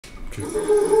Oh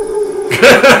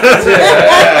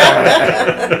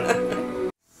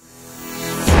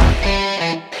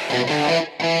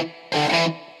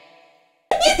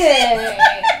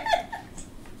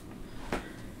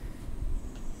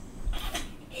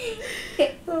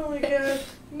my god.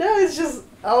 No, it's just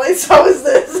all I saw was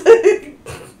this.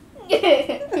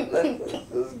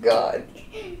 This is God.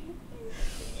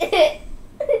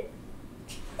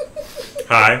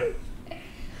 Hi.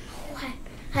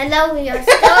 Hello, we are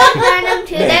StoryFNDM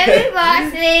to every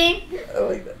boxing. I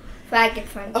like that. Bracket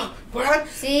friend. Oh, we're on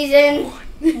Season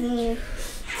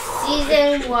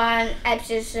 1,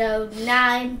 episode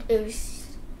 9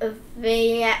 is a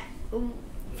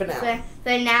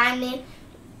finale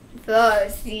for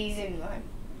season 1.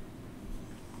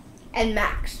 And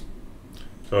Max.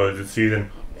 So is it season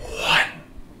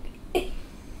 1?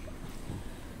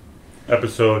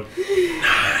 Episode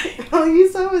 9. All you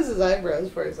saw was his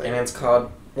eyebrows for a second. And it's called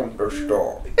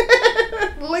Wonderstall.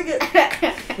 Look at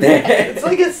it's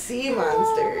like a sea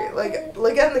monster. Like,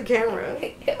 look at the camera.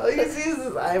 All you see is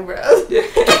his eyebrows.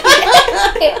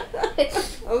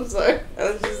 I'm sorry.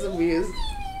 I was just amused.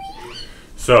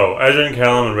 So, Ezra and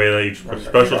Callum and Rayla each have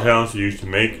special talents used to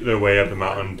make their way up the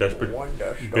mountain in desperate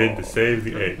bid to save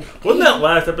the egg. Wasn't that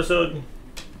last episode?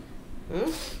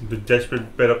 The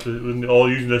desperate bid up to all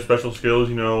using their special skills,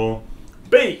 you know.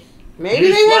 Bait!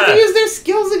 Maybe they have to use their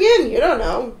skills again. You don't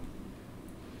know.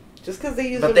 Just because they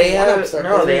use but them they in have one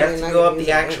no, they have to go up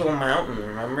the actual mountain.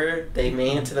 Remember, they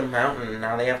made it to the mountain, and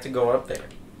now they have to go up there.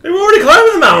 They were already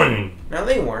climbing the mountain. No,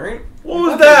 they weren't.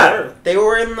 What was that? They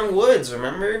were in the woods.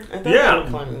 Remember? Yeah,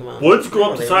 woods go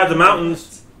up the side of the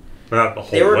mountains. Not the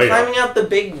whole way. They were climbing up the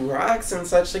big rocks and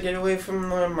such to get away from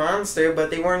the monster, but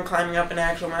they weren't climbing up an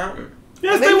actual mountain.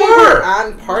 Yes, they were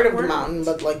on part of the mountain,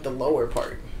 but like the lower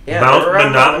part. Yeah, Mount they were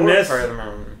on Monotonous. the lower part of the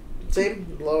mountain. See,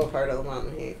 lower part of the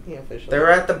mountain. He officially. They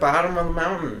were at the bottom of the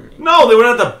mountain. No, they were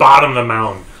at the bottom of the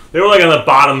mountain. They were like on the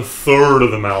bottom third of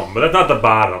the mountain, but that's not the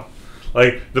bottom.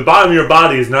 Like, the bottom of your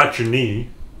body is not your knee.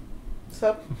 What's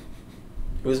up?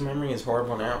 Whose memory is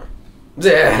horrible now?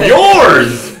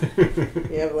 Yours!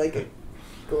 You have like a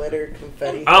glitter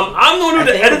confetti. I'm the one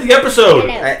who edited the episode.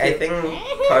 I think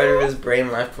part of his brain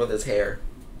left with his hair.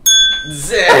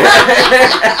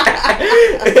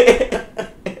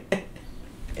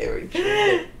 Very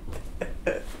true.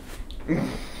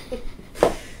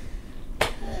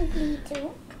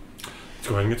 Let's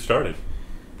go ahead and get started.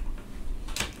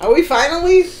 Are we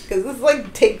finally? Because this is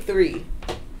like take 3.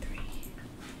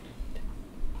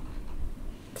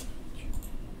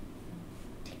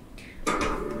 Do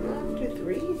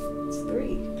 3? It's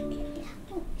 3.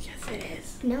 Yes, it is.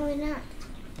 No, we're not.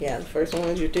 Yeah, the first one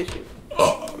was your tissue.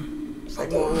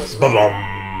 Second one was. Ba-bum.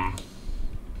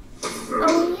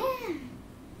 Oh, yeah.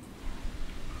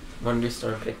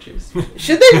 Wonderstorm Pictures.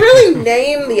 Should they really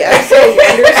name the episode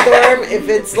Wonderstorm if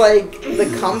it's like the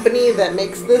company that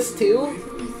makes this too?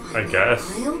 I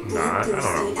guess. Not. I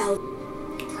don't know.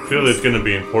 Clearly it's going to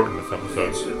be important this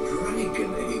episode.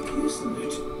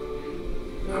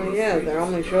 Oh yeah, they're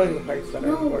only showing the parts that are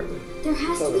important. There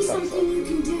has to be something you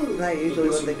can do. Not usually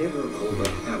what they do.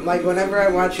 Like whenever I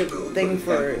watch a thing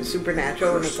for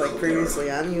Supernatural and it's like previously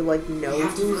on, you like know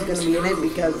who's gonna be in it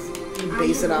because you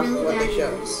base it off of what they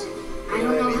show. I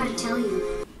don't know how to tell you.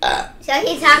 So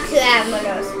he talks to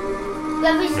animals.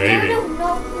 But we still don't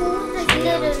know who the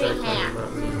glittery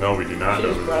hand. No, we do not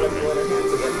know. Just brought up glitter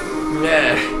hands again.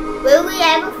 Yeah. Will we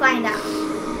ever find out?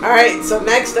 Alright, so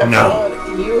next episode,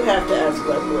 you have to ask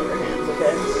about glitter hands,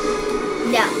 okay?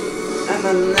 No. And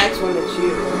then the next one it's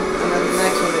you. And then the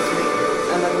next one it's me.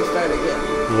 And then we start again.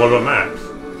 What about Max?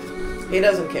 He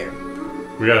doesn't care.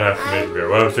 We gotta have to make it bear.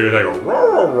 We'll have to say like a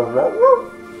roar.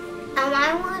 I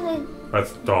want to.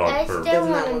 That's dog I for. still That's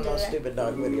not want one of to do those it. stupid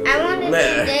dog videos. I want to do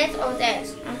this or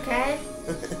this, okay?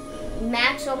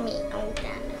 Max or me? Oh,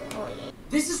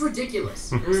 this is ridiculous.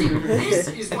 See, this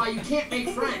is why you can't make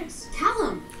friends.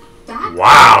 Callum, that.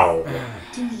 Wow.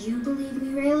 Do you believe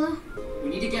me, Rayla? We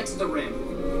need to get to the rim.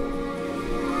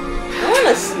 I want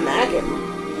to smack him.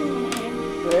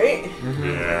 Right?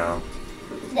 Yeah.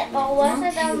 Or was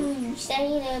it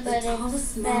saying it, but it's like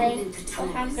You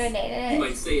 100.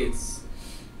 might say it's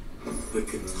the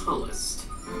catalyst.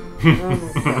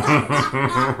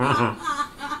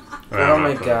 Oh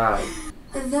my god.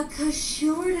 The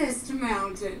shortest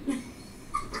mountain.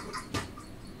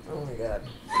 Oh my god.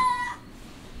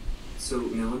 So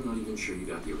now I'm not even sure you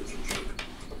got the original joke.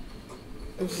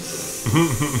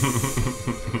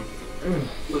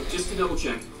 Look, just to double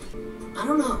check. I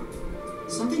don't know.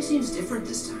 Something seems different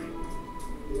this time.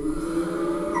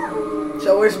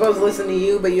 So we're supposed to listen to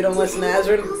you, but you don't listen to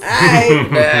Ezra?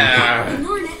 Aight.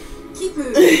 Ignore it. Keep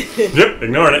move. Yep,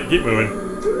 ignoring it. Keep moving.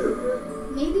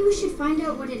 Maybe we should find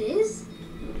out what it is.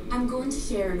 I'm going to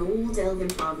share an old elven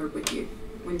proverb with you.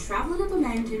 When traveling up a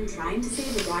mountain trying to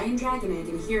save a dying dragon egg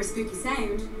and hear a spooky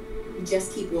sound, you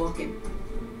just keep walking.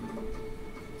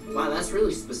 Wow, that's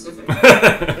really specific.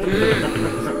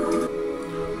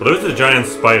 Well, there's a giant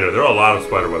spider. There are a lot of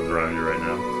spider webs around you right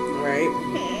now. Right?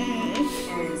 As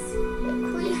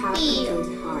you have a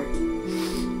good heart.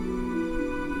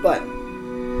 But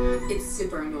It's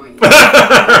super annoying. Yeah.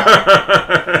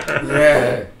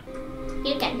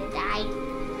 You're gonna die.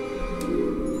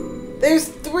 there's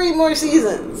 3 more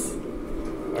seasons.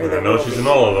 Or I there know will she's be. in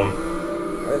all of them.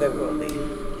 Or there will be.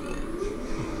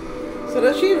 So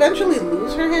does she eventually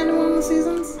lose her hand in one of the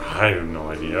seasons? I have no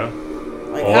idea.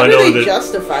 Like, All how I do know they that-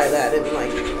 justify that in,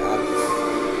 like,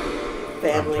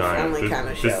 family-friendly kind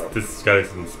of show? This guy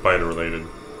isn't spider related.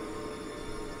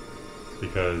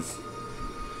 Because,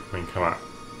 I mean, come on.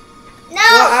 No!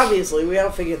 Well, obviously, we all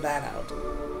figured that out.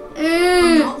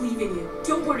 I'm not leaving you.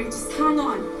 Don't worry, just hang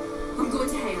on. I'm going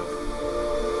to help.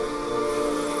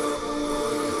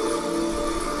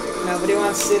 Nobody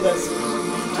wants to see this.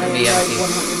 I'm be like empty.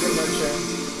 100% sure.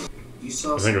 You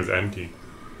saw I think it was empty.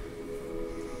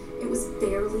 It was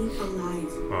barely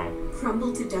alive. Oh.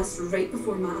 Crumbled to dust right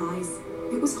before my eyes.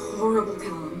 It was horrible,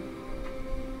 Callum.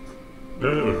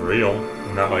 Maybe it was real,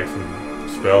 and not like some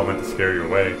spell meant to scare you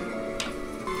away.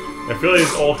 I feel like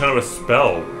it's all kind of a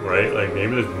spell, right? Like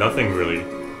maybe there's nothing really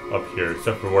up here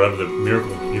except for whatever the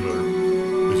miracle healer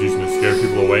was using to scare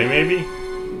people away, maybe? I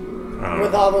don't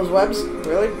With know. all those webs?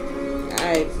 Really?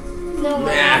 Alright. No, what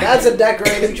That's a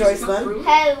decorating choice then.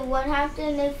 Hey, what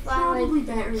happened if I Probably like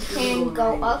better if you can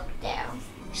go alive. up down?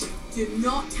 Do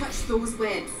not touch those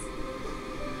webs.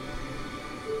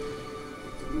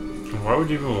 Why would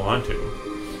you even want to?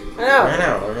 I know. I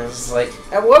know. It's like,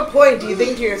 At what point do you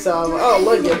think to yourself, oh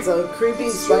look, it's a creepy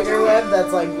spider web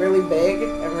that's like really big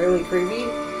and really creepy?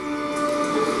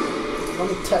 Let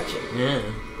me touch it. yeah.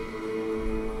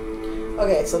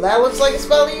 Okay, so that looks like a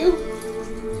spell to you?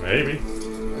 Maybe.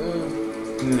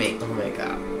 Mm, Oh my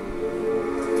god.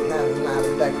 that is not a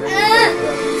decorating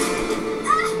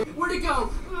choice. Where'd it go?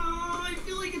 I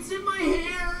feel like it's in my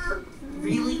hair.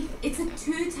 Really? It's a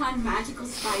 2-ton magical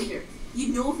spider.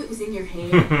 You'd know if it was in your hair.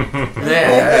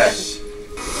 Yeah.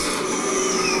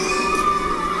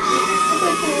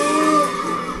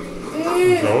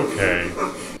 Okay.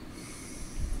 Oh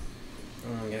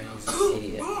my god, he's an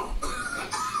idiot.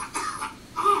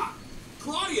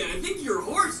 Claudia, I think your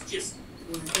horse just...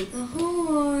 Look at the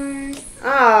horse. Oh.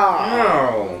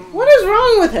 Oh. What is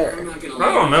wrong with I'm her? not gonna I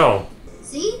lie. don't know.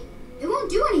 See? It won't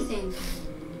do anything.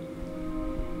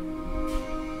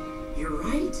 You're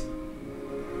right.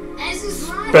 Ez is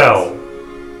right. Spell.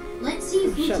 Let's see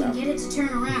if we Shut can up. get it to turn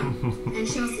around and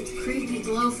show us its creepy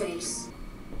glow face.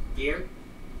 Here.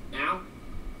 Now.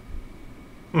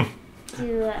 Do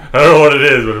it. I don't know what it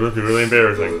is, but it must be really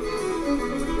embarrassing.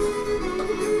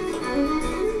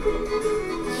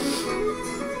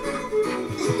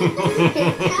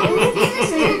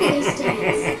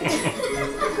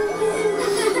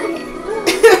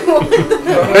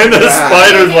 And the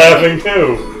spider's laughing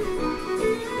too.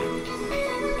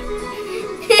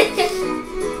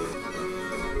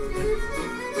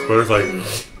 Spider's like.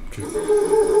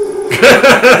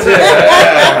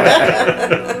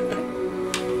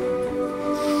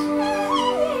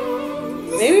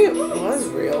 Maybe it was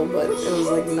real, but it was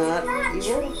like not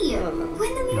evil. I don't know.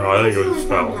 No, I think it was a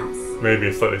spell. Maybe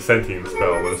a slightly sentient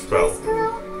spell, but a spell. I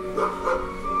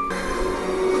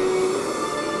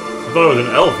thought it was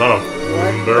an elf, not a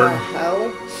What bird. the hell?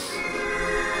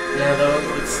 Yeah, that was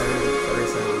like some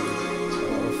person.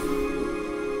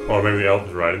 Or maybe the elf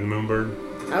is riding the moonbird.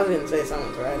 I was gonna say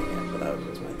someone's riding it, but that was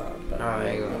just my thought. But Oh,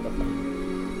 there you go.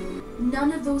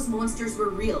 None of those monsters were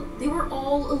real. They were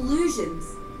all illusions.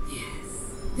 Yes,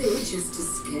 they were just to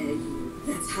scare you.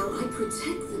 That's how I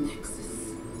protect the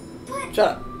Nexus. But Shut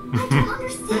up. I don't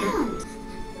understand.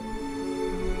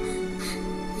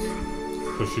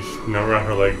 So she's never got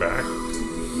her leg back.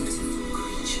 Beautiful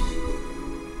creature.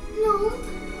 No,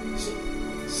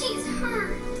 she's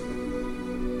hurt.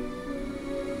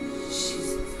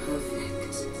 She's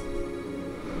perfect.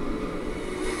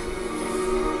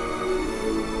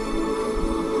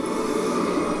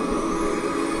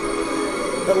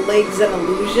 The leg's an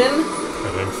illusion?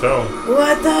 I think so.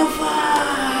 What the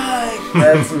fuck?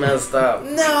 That's messed up.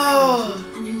 No!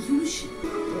 An illusion.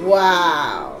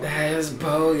 Wow. That is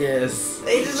bogus.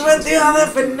 They just went through all that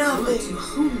for To nothing.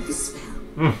 hold the spell.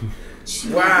 She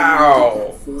Wow.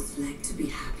 wanted that fourth leg to be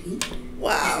happy.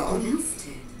 Wow. Everyone else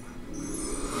did.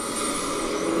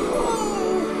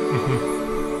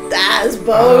 That That's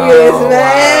bogus,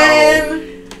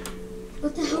 man.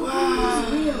 But the whole thing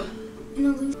is real. An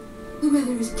illusion. The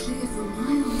weather is clear for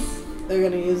miles. They're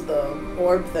gonna use the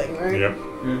orb thing, right? Yep.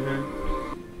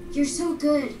 Mm-hmm. You're so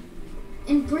good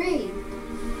and brave.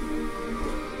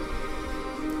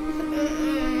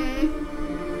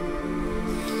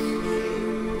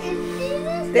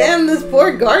 Damn, this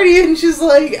poor guardian. She's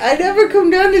like, I never come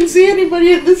down and see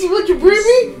anybody, and this is what you bring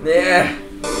me? Yeah.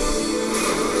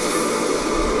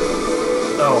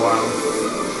 Oh wow.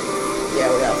 Yeah,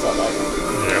 we all saw that.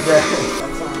 Yeah.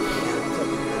 That's on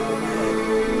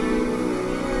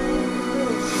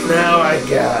piano. Now I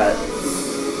got.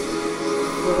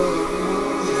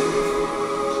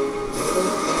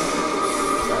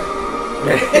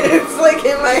 It's like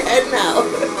in my head now.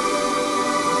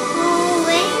 Oh,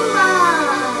 rainbow.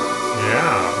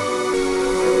 Yeah.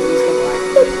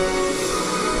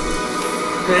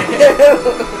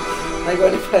 Like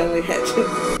when it finally hatches.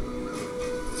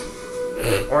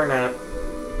 Or not.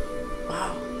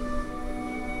 Wow.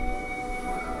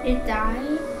 It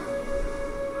died?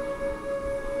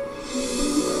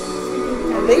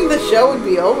 I think the show would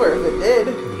be over if it did.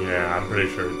 Yeah, I'm pretty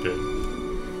sure it did.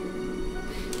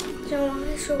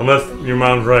 So Unless your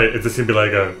mom's right, it's just gonna be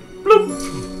like a bloop.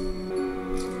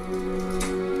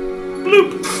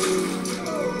 Bloop.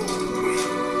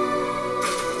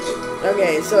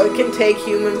 Okay, so it can take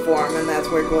human form, and that's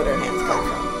where glitter hands come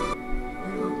from.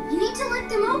 You need to let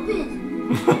them open.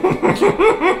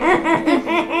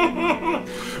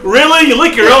 Really? You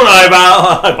lick your own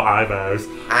eyeballs. Eyeballs.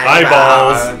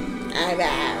 Eyebrows.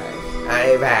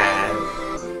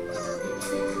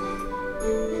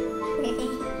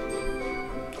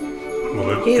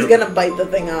 Well, He's gonna bite the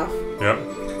thing off. Yep.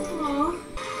 Aw.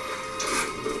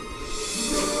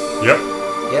 Yep.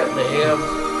 Yep, there you go.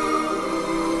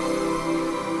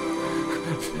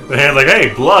 The hand's like,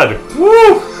 hey, blood.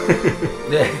 Woo!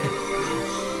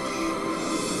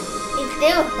 it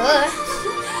still hurts.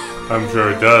 I'm sure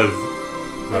it does.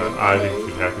 But I think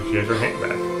she's happy she has her hand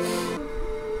back.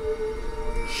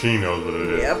 She knows what it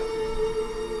is. Yep.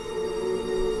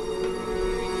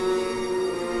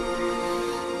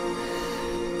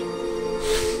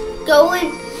 Go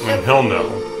in. And he'll know.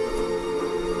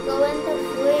 Go in the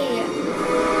free.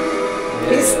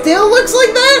 He still looks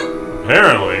like that?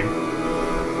 Apparently.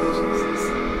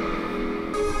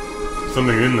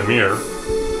 Something in the mirror.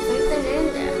 Something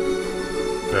in there.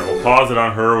 Okay, we'll pause it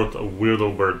on her with a weird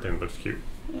little bird thing. Looks cute.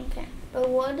 Okay. But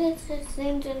what is this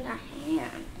thing in the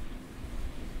hand?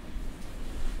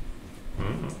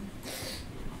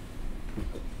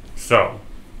 So,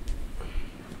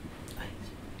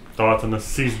 thoughts on the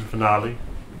season finale?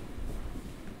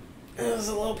 It was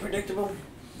a little predictable.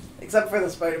 Except for the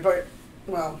spider part.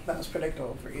 Well, that was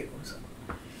predictable for you, so.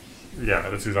 Yeah,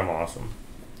 this is awesome.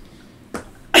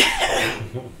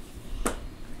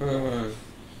 Mm-hmm.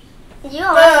 You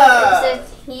also said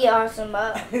he awesome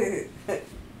up.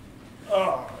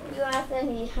 Oh. You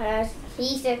also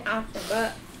he said awesome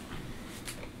up.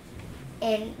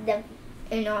 In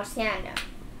Oceania.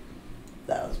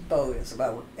 That was bogus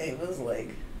about Ava's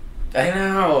leg. I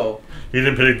know. You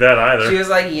didn't predict that either. She was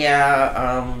like,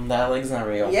 yeah, that leg's not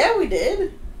real. Yeah, we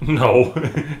did. No.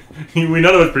 We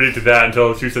none of us predicted that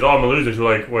until she said, oh, I'm a loser. She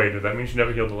was like, wait, does that mean she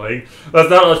never healed the leg? That's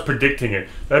not us predicting it.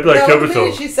 That'd be like No,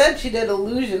 Kyoto. she said she did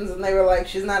illusions, and they were like,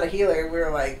 she's not a healer. We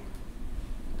were like,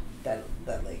 that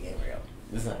leg ain't real.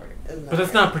 It's not real. It's But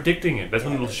that's real. not predicting it. That's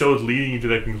when the show is leading you to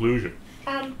that conclusion.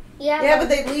 Yeah, but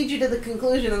they lead you to the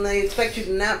conclusion, and they expect you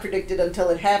to not predict it until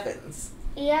it happens.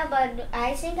 Yeah, but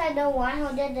I think I don't want her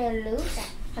to the illusion.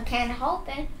 I can't help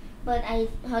it, but I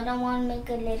don't want to make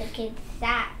a little kid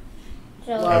sad.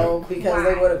 So Well, because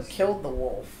they why? would have killed the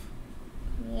wolf.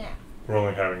 Yeah. We're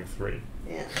only having 3.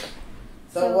 Yeah.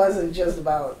 So it wasn't just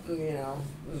about,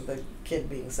 the kid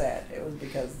being sad. It was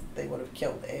because they would have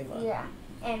killed Ava. Yeah.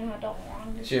 And I don't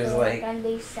want to She was feel like- I'm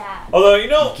be sad. Although, you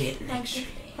know,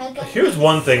 Here's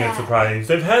one thing that's surprising.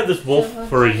 They've had this wolf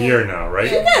for a year now, She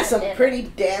right? got some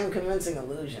pretty damn convincing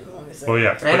illusions, let me say. Oh,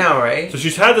 yeah. I know, right? So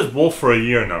she's had this wolf for a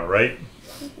year now, right?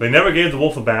 They never gave the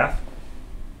wolf a bath.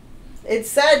 It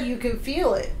said you can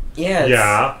feel it. Yeah.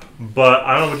 Yeah, but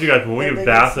I don't know what you guys. When we Yeah, give they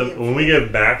bath, can see it. when we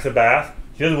give Max a bath,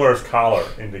 he doesn't wear his collar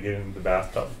in to get into the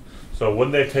bathtub. So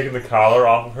wouldn't they have taken the collar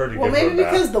off of her to Well, give her maybe a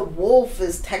bath? because the wolf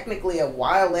is technically a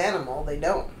wild animal, they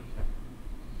don't.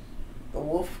 The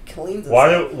wolf cleans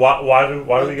itself. Why do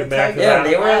we give Max a Yeah,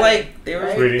 bath? they were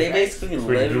like, Sweetie. they basically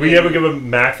Sweetie, lived. did we ever give a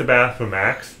Max a bath for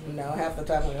Max? No, half the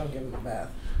time we don't give him a bath.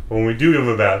 When we do give him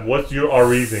a bath, what's our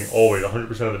reasoning? Always, 100%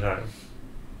 of the time.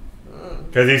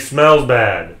 Because he smells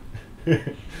bad.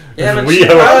 Yeah, but we she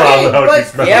have a probably- problem with how but- she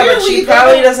smells. Yeah, but Clearly she they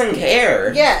probably don't- doesn't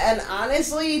care. Yeah, and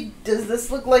honestly, does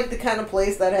this look like the kind of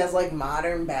place that has like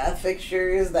modern bath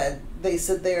fixtures that they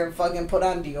sit there and fucking put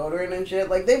on deodorant and shit?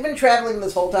 Like, they've been traveling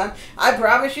this whole time. I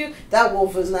promise you, that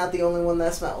wolf is not the only one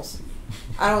that smells.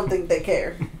 I don't think they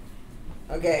care.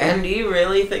 Okay? And do you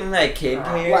really think that kid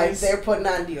cares? Like, they're putting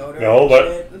on deodorant No, and but-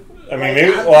 shit. I mean, Like,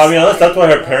 maybe. on Well, I the mean, unless that's why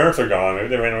her slide, parents are gone. Maybe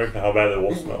they ran away from how bad the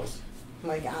wolf smells.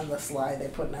 Like, on the slide, they're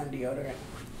putting on deodorant.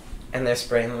 And they're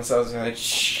spraying themselves and like,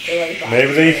 shh. They're like,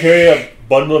 Maybe they carry a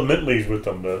bundle of mint leaves with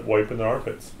them to wipe in their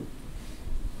armpits.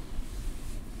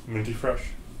 Minty fresh.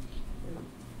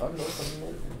 bundles of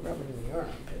mint and rub it in your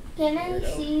armpit. Can I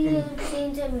see you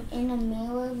change them in a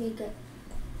mirror? Because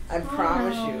I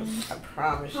promise you. I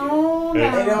promise you. hold It- They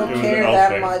on. don't It was care an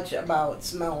that elf thing. much about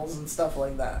smells and stuff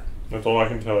like that. That's all I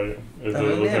can tell you. Is I it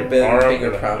mean, was they have an bigger arm and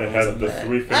it problems had than the that.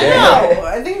 3 I fingers. know.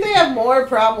 I think they have more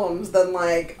problems than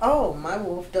like, oh, my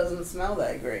wolf doesn't smell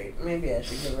that great. Maybe I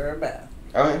should give her a bath.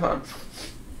 Oh, huh.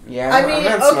 Yeah, I mean,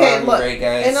 I'm not okay, smelling look. great,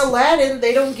 guys. In Aladdin,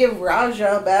 they don't give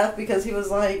Raja a bath because he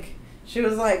was like, she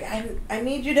was like, I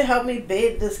need you to help me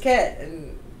bathe this cat,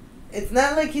 and it's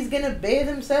not like he's gonna bathe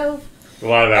himself. A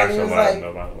lot of And action he was Aladdin,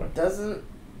 like, though, by the way.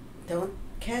 Don't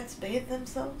cats bathe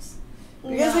themselves? No.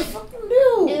 Because they fucking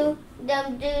do. Do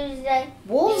them dudes that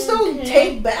Wolves do don't clean-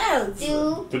 take baths.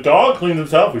 do The dog cleans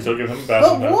himself. We still give him a bath. But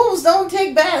sometimes. wolves don't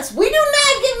take baths. We do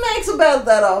not give Max a bath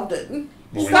that often.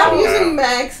 But we Stop still using have.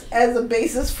 Max as a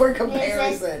basis for He says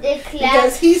comparison. the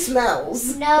Because he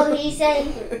smells. No, he said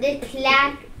the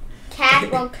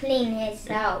cat will clean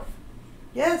himself,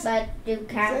 Yes. but the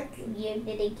cat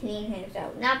usually clean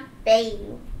himself, not bathe.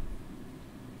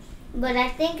 But I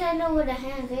think I know what the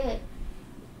hand is.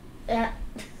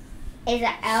 It's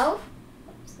an elf,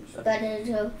 but it's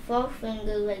a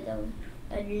forefinger like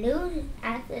a loose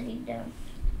actually the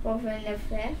forefinger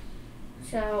fifth.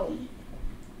 So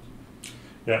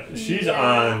Yeah, she's yeah,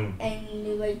 on.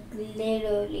 and like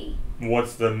literally.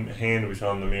 What's the hand we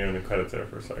saw in the mirror in the credits there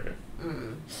for a second?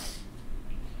 Mm.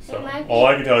 So It might be- all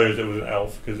I can tell you is it was an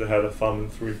elf because it had a thumb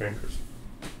and 3 fingers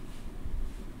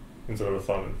instead of a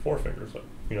thumb and 4 fingers, like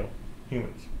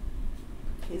humans.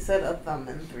 He said a thumb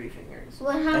and 3 fingers.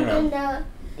 What happened to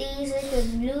these are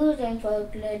the blues and for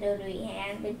literally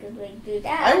hand because we do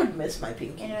that. I would miss my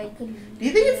pinky. And I could. Do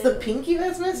you think it's the pinky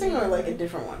that's missing or like a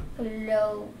different one?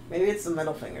 Blow. Maybe it's the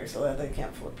middle finger so that they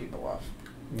can't flip people off.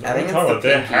 I think it's Talking the about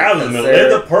they pinky, have the 'cause middle. They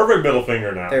have the perfect middle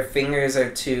finger now. Their fingers are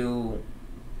too...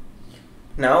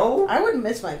 No? I would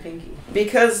miss my pinky.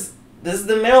 Because this is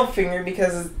the middle finger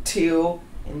because it's 2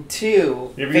 and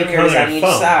 2 Yeah, but you're fingers counting on a each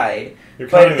thumb. side. You're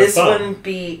counting But this the thumb. wouldn't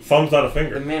be Thumb's not a the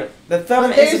finger. middle. The thumb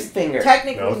But is a there's finger. No,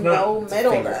 technically it's not. no It's a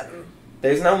middle finger. then.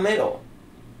 There's no middle.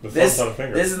 The thumb's This, not a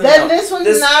finger. this is the Then middle. this one's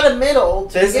This- not a middle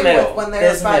to this begin middle. with when there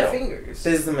are This 5 middle. fingers.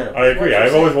 This is the middle. I agree. What I've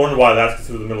you're always saying. wondered why that's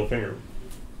considered the middle finger.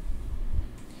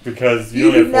 Because You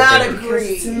you do only have 4 not fingers. agree.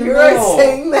 Because it's in the You're middle.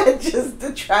 saying that just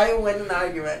to try and win an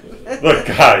argument. Look,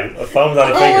 guys, a thumb's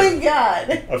not a Oh finger. my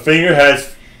god. A finger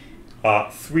has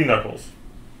 3 knuckles.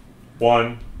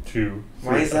 1, 2,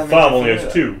 Why 3. is A that thumb make a only has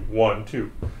finger 2. 1,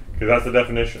 2. Because that's the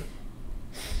definition.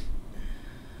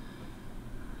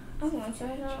 Oh, so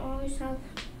I don't always have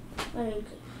like.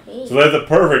 So they have the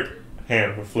perfect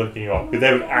hand for flicking you off. Because they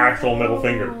have an actual middle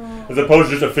finger. As opposed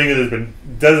to just a finger that's been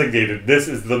designated. This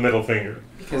is the middle finger.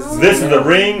 Because This is the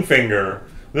ring finger.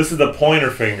 This is the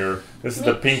pointer finger. This is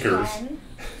the pinkers.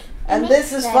 And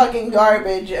this is fucking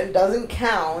garbage and doesn't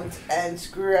count and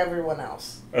screw everyone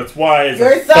else. That's why it's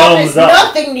Your a thumb thumbs is up.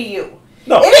 nothing to you.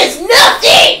 No, It is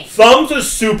nothing! thumbs are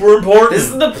super important. this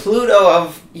is the Pluto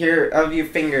of your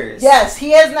fingers. Yes,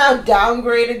 he has now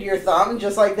downgraded your thumb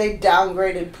just like they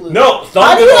downgraded Pluto. No, How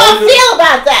thumbs do you all are feel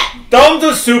about that? thumbs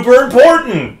are super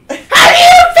important. How do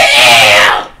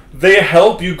you feel? They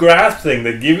help you grasp things.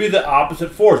 They give you the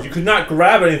opposite force. You could not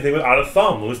grab anything without a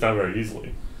thumb, at least not very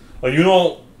easily. Like you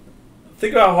don't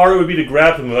think about how hard it would be to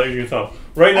grab something without using your thumb.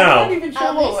 Right I'm now, not even sure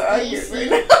Oh, what we're it's arguing easy.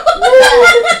 right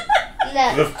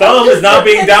now. the Look. thumb is not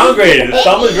being downgraded. The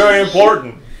thumb is very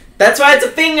important. That's why it's a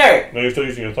finger. No, you're still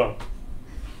using your thumb.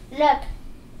 Look.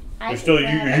 You're still can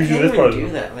grab you're I using can't this part even of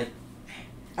do the that. Like,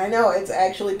 I know, it's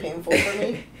actually painful for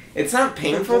me. it's not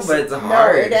painful, Just- but it's No,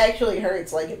 hard. it actually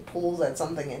hurts. Like it pulls at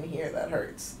something in here that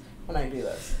hurts when I do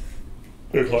this.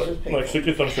 Here, It's Clark. just painful. Like stick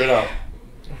your thumb straight out,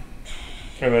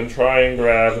 and then try and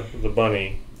grab the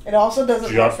bunny. It also doesn't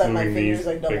help Just that my moving fingers these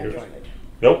are double fingers. jointed.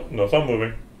 Nope, no thumb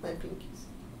moving. My pinkies.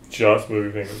 Just move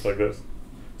your fingers like this.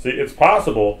 See, it's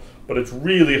possible, but it's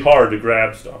really hard to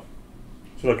grab stuff.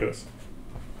 So look at this.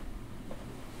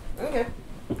 Okay.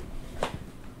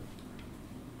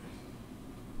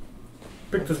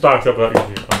 Pick this box up without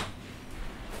using your thumb.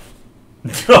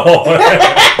 No.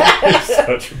 You're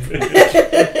such a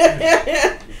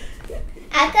bitch.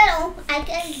 I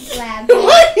can grab it.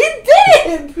 What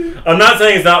he did? I'm not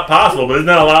saying it's not possible, but it's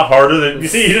not a lot harder than... You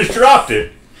see, you just dropped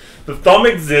it. The thumb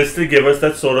exists to give us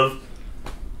that sort of...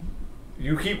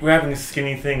 You keep grabbing a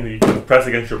skinny thing that you can press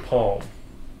against your palm.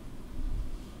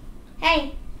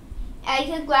 Hey, I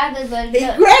can grab it, but He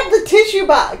grabbed the tissue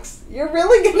box. You're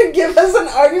really gonna give us an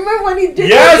argument when he did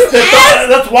Yes, what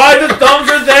you that's why the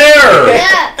thumbs are there.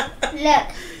 Look.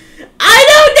 I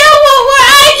don't know what we're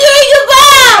arguing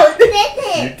about!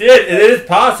 You did. It is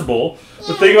possible.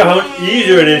 But think about how much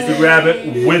easier it is to grab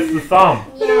it with the thumb.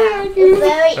 Yeah, it's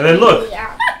very And then look. easy.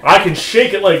 I can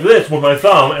shake it like this with my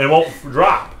thumb and it won't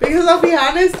drop. Because I'll be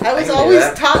honest, I was I can do always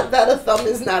that. taught that a thumb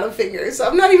is not a finger. So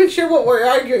I'm not even sure what we're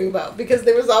arguing about. Because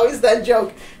there was always that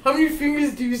joke. How many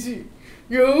fingers do you see?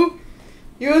 Yo?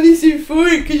 You only see 4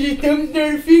 because your thumb's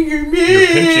not a finger, man. You're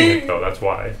pinching it though, that's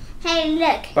why. Hey,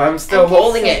 look. But I'm still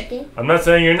holding it. it. I'm not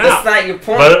saying you're That's not. not your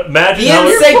point. But imagine You how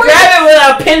didn't it, say grab it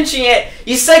without pinching it.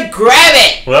 You said grab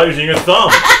it. without using your thumb.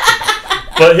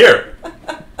 But here.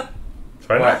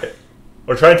 Try and knock it.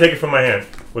 Or try and take it from my hand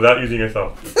without using your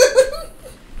thumb.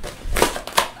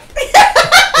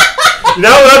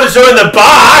 Now we have to show in the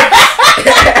box!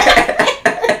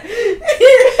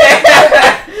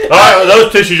 Alright, well,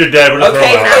 those tissues are dead. We're just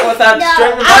Okay, throwing them out. now without No,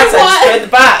 destroying the I box, I want- destroyed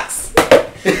the box.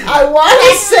 I want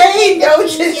to say no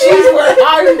tissues were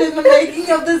harmed in the making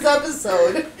of this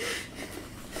episode.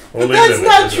 We'll leave That's it in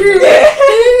not there. true.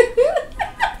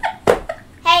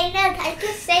 Hey, look. I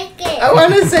can shake it. I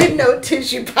want to say no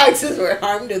tissue boxes were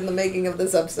harmed in the making of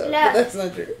this episode. No. But that's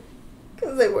not true.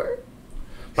 Because they were.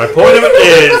 My point of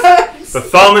it is, the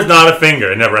thumb is not a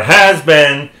finger. It never has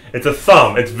been. It's a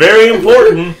thumb. It's very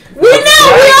important. We know! We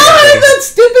all had that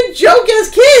stupid joke as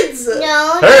kids!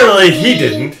 No. Apparently not he me.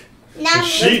 didn't. Not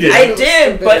She me. did. I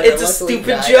did, but it's a Luckily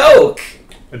stupid died. joke.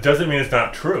 It doesn't mean it's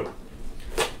not true.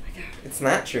 It's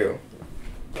not true.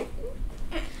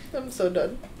 I'm so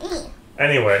done.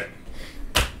 Anyway,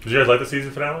 did you guys like the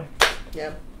season finale?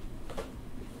 Yeah.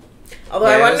 Although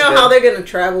Yeah, I it want to was know good. how they're going to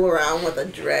travel around with a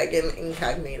dragon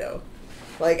incognito.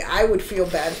 Like, I would feel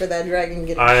bad for that dragon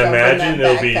getting I shoved imagine in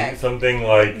there'll that be backpack. something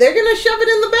like. They're going to shove it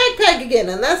in the backpack again,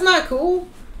 and that's not cool.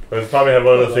 But it's probably have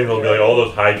one of those things that'll be like all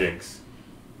those hijinks.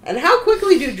 And how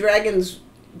quickly do dragons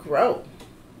grow?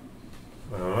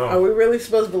 I don't Are know. we really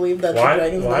supposed to believe that the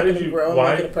dragon's not going to grow and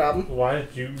make it a problem? Why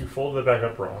did you folded it back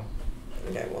up wrong?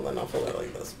 Okay, well then I'll fold it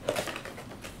like this.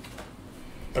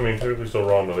 I mean, technically still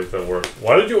wrong, but at least that works.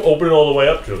 Why did you open it all the way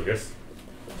up, Julius?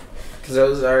 Because it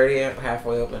was already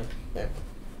halfway open.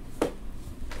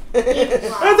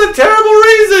 That's a terrible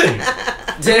reason!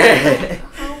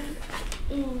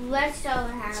 Let's show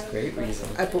how. Great reason.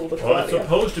 I pulled a Well, it's Claudia.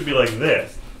 supposed to be like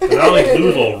this. And now they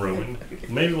lose all ruined.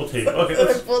 Maybe we'll take it. Okay, I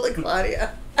let's. pulled a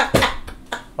Claudia.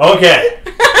 Okay.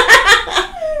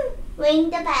 Ring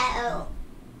the bell.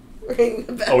 Ring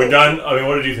the bell. Are we done? I mean,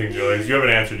 what did you think, Julius? You haven't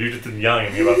answered. You just been yelling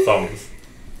at me about thumbs.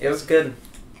 It was good.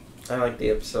 I liked the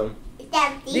episode.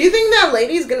 Do you think that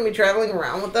lady's going to be traveling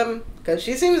around with them? Because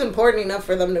she seems important enough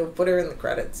for them to put her in the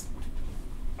credits.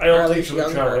 I Or don't at think least she'll be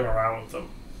younger. traveling around with them.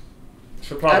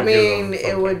 She'll I probably give mean, them it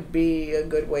something. would be a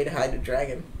good way to hide a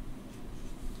dragon.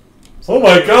 Oh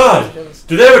my god!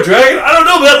 Do they have a dragon? I don't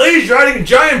know, but that lady's riding a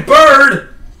giant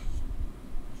bird!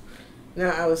 No,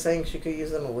 I was saying she could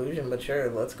use an illusion, but sure,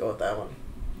 let's go with that one.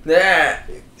 Yeah.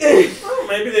 Oh,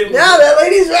 maybe they. No, that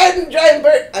lady's riding a giant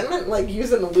bird. I meant like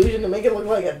use an illusion to make it look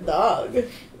like a dog.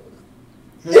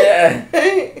 Yeah.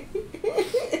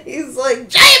 He's like,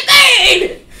 giant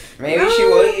bird! Maybe she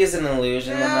will use an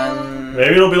illusion and then.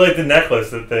 Maybe it'll be like the necklace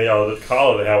that they, the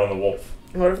collar they have on the wolf.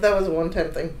 What if that was a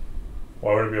one-time thing?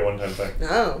 Why would it be a one-time thing?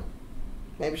 No.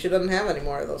 Maybe she doesn't have any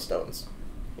more of those stones.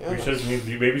 Yeah.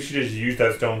 Maybe she just used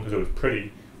that stone because it was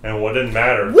pretty, and what didn't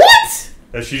matter. What?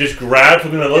 That she just grabbed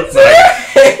something that looked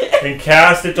nice and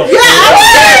cast it to Yeah,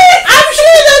 I'm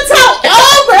sure that's how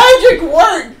all magic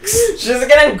works. She's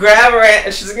gonna grab her.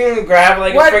 She's gonna grab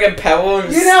like What? a friggin' pebble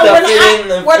and You know, stuff it in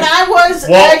the. when I was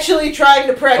Well- actually trying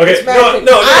to practice Okay, magic,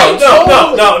 no.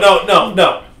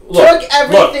 took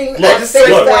everything Look, at face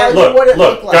value, what it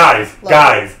looked like.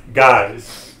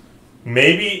 guys.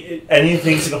 Maybe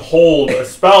anything can hold a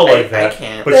spell like that. I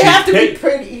can't. But They she have to be picked.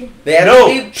 pretty. They have No,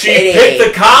 to be she pretty. picked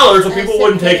the collar so That's people so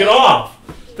wouldn't take it pretty. off.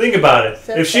 Think about it.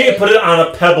 So If she had pretty. put it on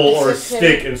a pebble or a So stick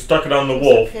pretty. and stuck it on the So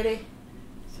wolf, pretty.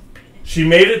 she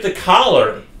made it the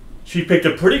collar. She picked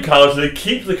a pretty collar so they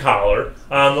keep the collar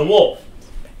on the wolf.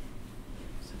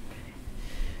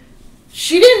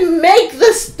 She didn't make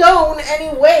the stone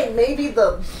anyway. Maybe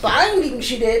the binding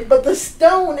she did, but the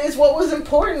stone is what was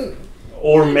important.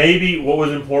 Or maybe what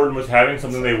was important was having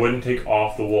something they wouldn't take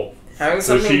off the wolf. Having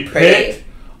So something she pretty. picked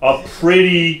a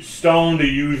pretty stone to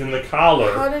use in the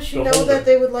collar. How does she to know hold that it.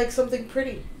 they would like something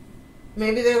pretty?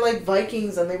 Maybe they're like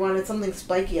Vikings and they wanted something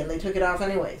spiky and they took it off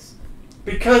anyways.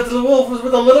 Because the wolf was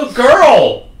with a little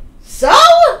girl. So?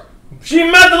 She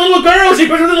met the little girl. She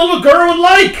picked what the little girl would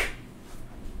like.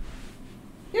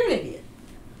 You're an idiot.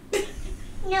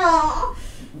 No.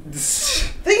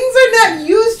 Things are not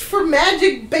used for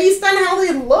magic based on how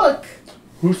they look.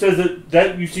 Who says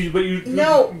that you see? But you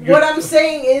No, you're- what I'm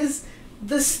saying is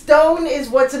the stone is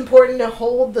what's important to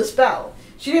hold the spell.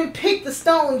 She didn't pick the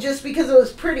stone just because it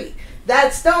was pretty.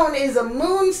 That stone is a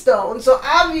moonstone, so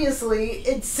obviously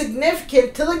it's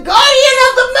significant to the guardian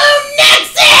of the moon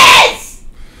nexus!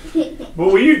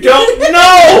 But you don't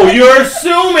know. You're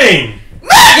assuming.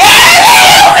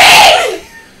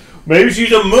 Maybe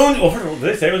she's a moon. Oh, first of all,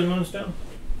 did they say it was a moonstone?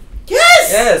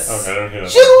 Yes! Yes. Okay, I don't hear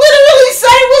that. She literally said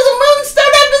it was a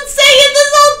moonstone. I've been saying it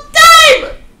this whole time!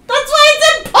 That's why it's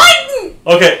important!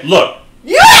 Okay, look.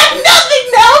 You have nothing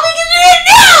now because you didn't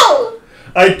know!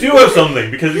 I do have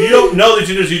something because you don't know that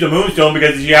she just used a moonstone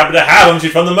because she happened to have them.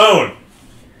 She's from the moon.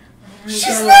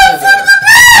 She's not from the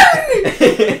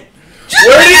moon!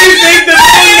 Where do you think the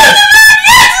moon?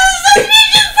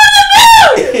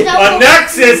 A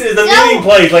nexus is a meeting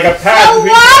place, like a path So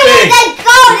between why two did things. they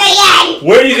go there?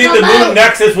 Where do you think the moon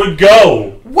nexus would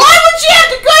go? Why would she have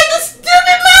to go to the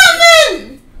stupid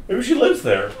mountain? Maybe she lives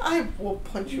there. I will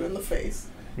punch you in the face.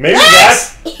 Maybe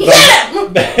Yes! that's Yeah!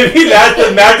 maybe that's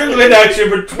the magical connection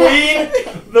between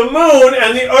the moon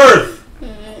and the Earth.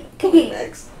 Come here,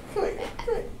 Max. Come here.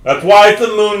 Come here. That's why it's the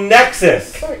moon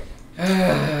nexus. Come here.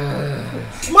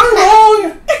 Am I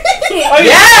wrong?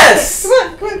 Yes! Come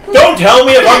on, come on, come on. Don't tell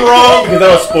me if I'm wrong because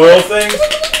that'll spoil things.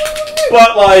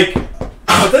 But like,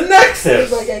 with the It's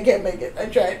nexus, like I can't make it. I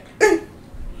tried.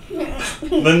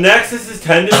 the nexuses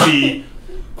tend to be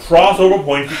crossover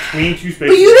points between two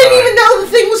spaces. But you of didn't time. even know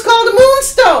the thing was called a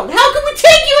moonstone. How can we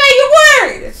take you at your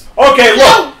word? Okay,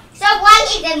 look. So why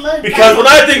did they move? Because when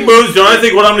I think moonstone, I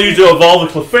think what I'm going to use to evolve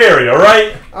a Clefairy,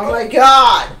 alright? Oh my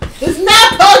god. This is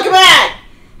not Pokemon.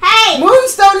 Hey.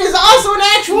 Moonstone is also an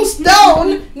actual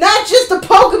stone, not just a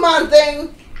Pokemon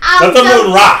thing. That's a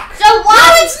moon rock. So No,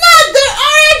 why? it's not. There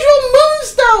are actual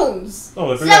moonstones.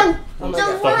 Oh, So, that's Oh my so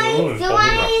God. why? Stuff in the moon is So called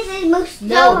why moon is it moonstone?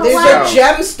 No, there's Why- a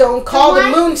gemstone called a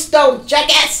why- moonstone,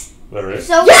 jackass. There it is.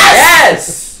 So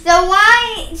Yes! So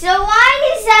why is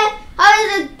that? How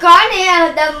is the guardian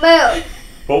of the moon?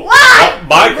 But Why?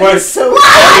 my That is question so is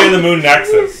why? in the moon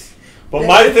nexus. But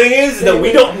my thing is that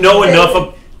we don't know enough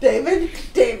of. David,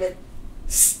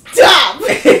 stop! You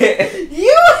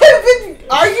have been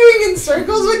arguing in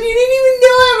circles when you didn't even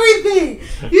know everything.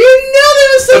 You didn't know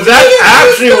there was So something. that's in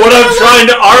actually moonstone what I'm that trying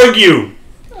to argue.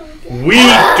 We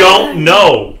don't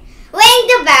know, Ring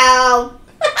the bell.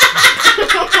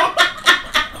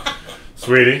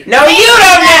 sweetie. No, you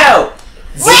don't know!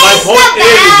 But my point is,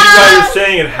 you guys are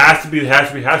saying it has to be.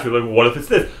 Like, what if it's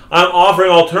this? I'm offering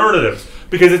alternatives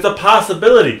because it's a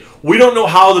possibility. We don't know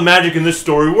how the magic in this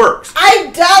story works.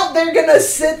 I doubt they're gonna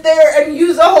sit there and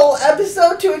use a whole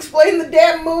episode to explain the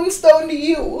damn moonstone to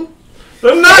you.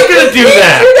 They're not going to do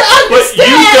that. You But to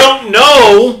you understand. don't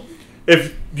know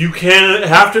if you can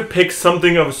have to pick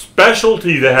something of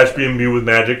specialty that has to be imbued with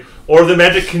magic, or if the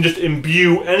magic can just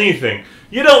imbue anything.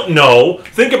 You don't know.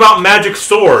 Think about magic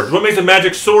swords. What makes a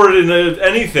magic sword in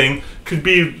anything could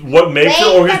be what makes it,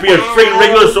 or it could be a straight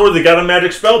regular sword that got a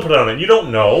magic spell put on it. You don't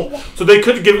know. So they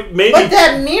could give it maybe. But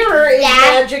that mirror is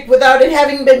Yeah. magic without it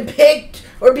having been picked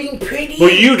or being pretty. Well,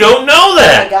 you don't know Oh my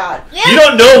that. god. You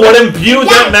don't know what imbued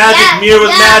that magic mirror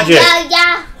with magic.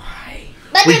 Yeah.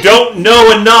 But We don't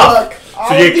know enough. Look, So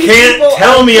all you these can't people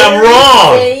tell are me I'm very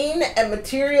wrong. vain and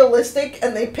materialistic,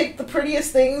 and they pick the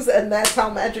prettiest things, and that's how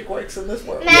magic works in this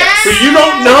world. Nah. So you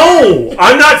don't know.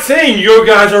 I'm not saying you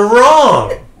guys are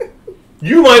wrong.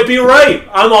 You might be right.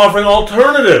 I'm offering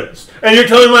alternatives. And you're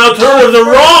telling me my alternatives are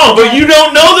wrong, but you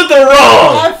don't know that they're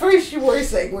wrong. At first, you were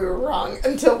saying we were wrong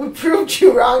until we proved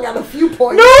you wrong on a few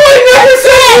points. No, I never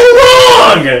said you were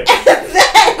wrong. And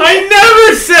then, I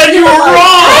never said you were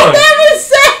wrong. I never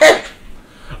said.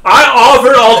 I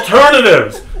offered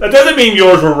alternatives. That doesn't mean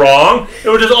yours were wrong. It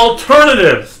was just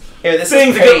alternatives. Here, this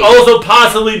Things is that could pretty. also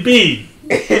possibly be.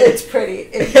 It's pretty.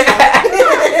 It's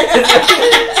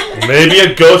Maybe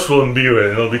a ghost will imbue it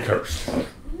and it'll be cursed.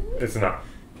 It's not.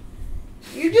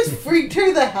 You just freaked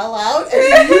her the hell out,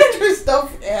 and you used her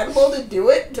stuffed animal to do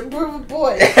it to prove a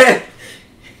point.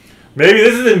 Maybe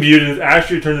this is imbued and it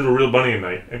actually turns into a real bunny at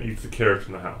night and eats the carrots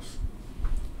in the house.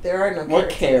 There are no What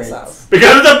carrots in this carrots? house.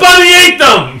 Because the bunny ate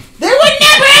them! There were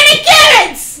never any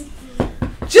carrots!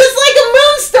 Just like a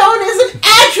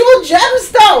actual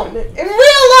gemstone in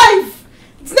real life.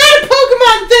 It's not a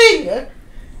Pokemon thing.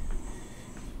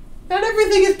 Not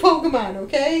everything is Pokemon,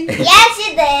 okay? Yes,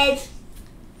 it is.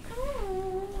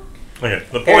 Okay,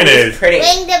 the point is, pretty.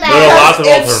 Ring the there are bell. lots of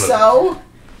If alternatives. so,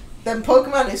 then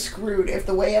Pokemon is screwed if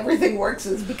the way everything works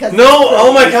is because No,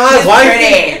 oh my god, why?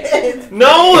 Pretty.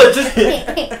 No, it's just,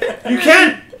 you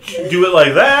can't do it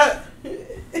like that. Come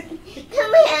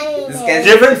here. This guy's-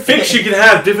 Different fiction can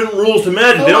have different rules to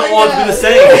magic. They Oh don't my all have to be God. the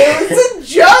same.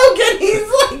 It's a joke, and he's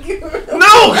like,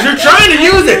 No, because you're trying to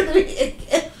use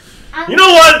it. You know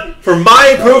what? For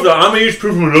my proof, I'm going to use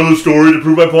proof from another story to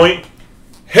prove my point.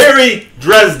 Harry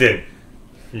Dresden.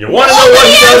 You want to know what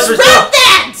he does for read stuff?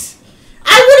 that!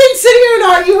 I wouldn't sit here and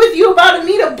argue with you about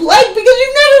Anita Blake because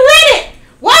you've never read it.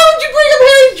 Why would you bring up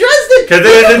Harry Dresden? Because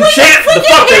they You could bring enchant up the freaking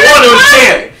fuck they Harry want to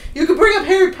Potter. enchant. You could bring up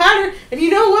Harry Potter, and you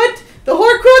know what? The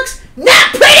Horcrux, not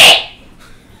pretty.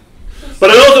 But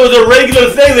it also was a regular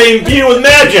thing they imbued with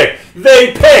magic.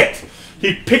 They picked.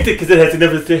 He picked it because it had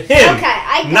significance to him.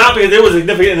 Okay, Not because it was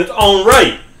significant in its own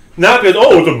right. Not because,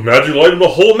 oh, it's a magic item to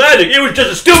hold magic. It was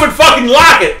just a stupid fucking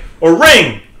locket. Or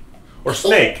ring. Or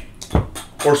snake.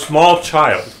 Or small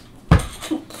child.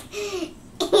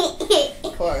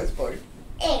 Clara's bored.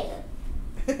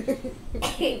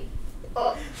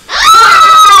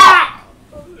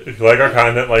 If you like our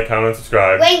content, like, comment,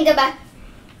 subscribe. Ring the bell.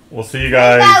 We'll see you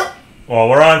guys. Rainbow. Well,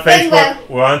 we're on Rainbow. Facebook.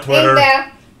 We're on Twitter.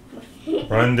 Ring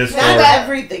We're on Not Discord.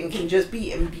 everything can just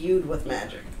be imbued with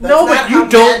magic. That's No, not but you how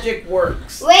don't- magic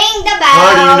works. the bell.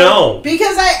 How do you know?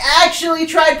 Because I actually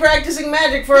tried practicing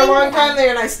magic for a long time there,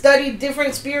 and I studied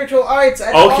different spiritual arts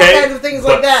and all Okay. kinds of things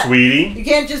But like that. Sweetie. You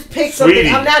can't just pick Sweetie.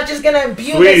 something. I'm not just gonna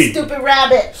imbue Sweetie. this stupid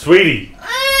rabbit. Sweetie.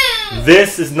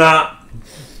 This is not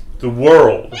the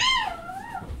world.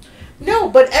 No,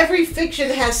 but every fiction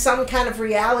has some kind of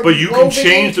reality. But you can woven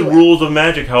change the into it. rules of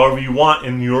magic however you want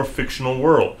in your fictional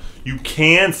world. You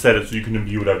can set it so you can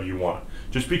imbue whatever you want.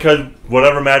 Just because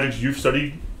whatever magics you've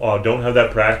studied don't have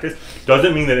that practice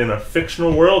doesn't mean that in a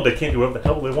fictional world they can't do whatever the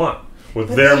hell they want with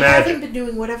But their they magic. haven't been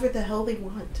doing whatever the hell they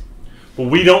want. But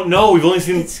we don't know. We've only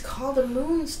seen It's called a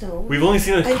moonstone. a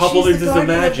and couple she's instances the of guardian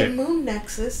magic. of the moon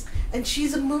nexus, and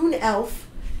she's a moon elf.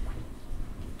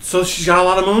 So she's got a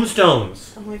lot of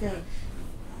moonstones. Oh my god.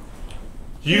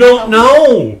 You don't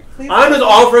know. Please I'm just help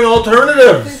me. offering Please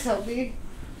alternatives. help me.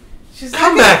 She's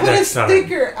Come not gonna back put next a time.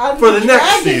 sticker on For the the next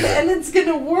dragon, season. and it's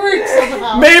gonna work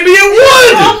somehow. Maybe it It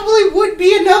would. probably would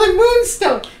be another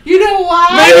moonstone. You know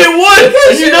why? Maybe it would. Because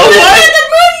And you she know lives what? in the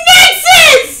moon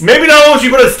nexus. Maybe not only she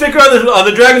put a sticker on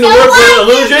the dragon to work for an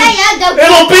illusion.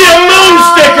 It'll be a moon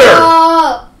sticker.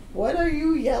 Oh. What are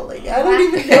you yelling? I don't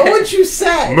even know what you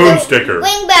said. Moon sticker.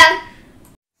 Ring bell.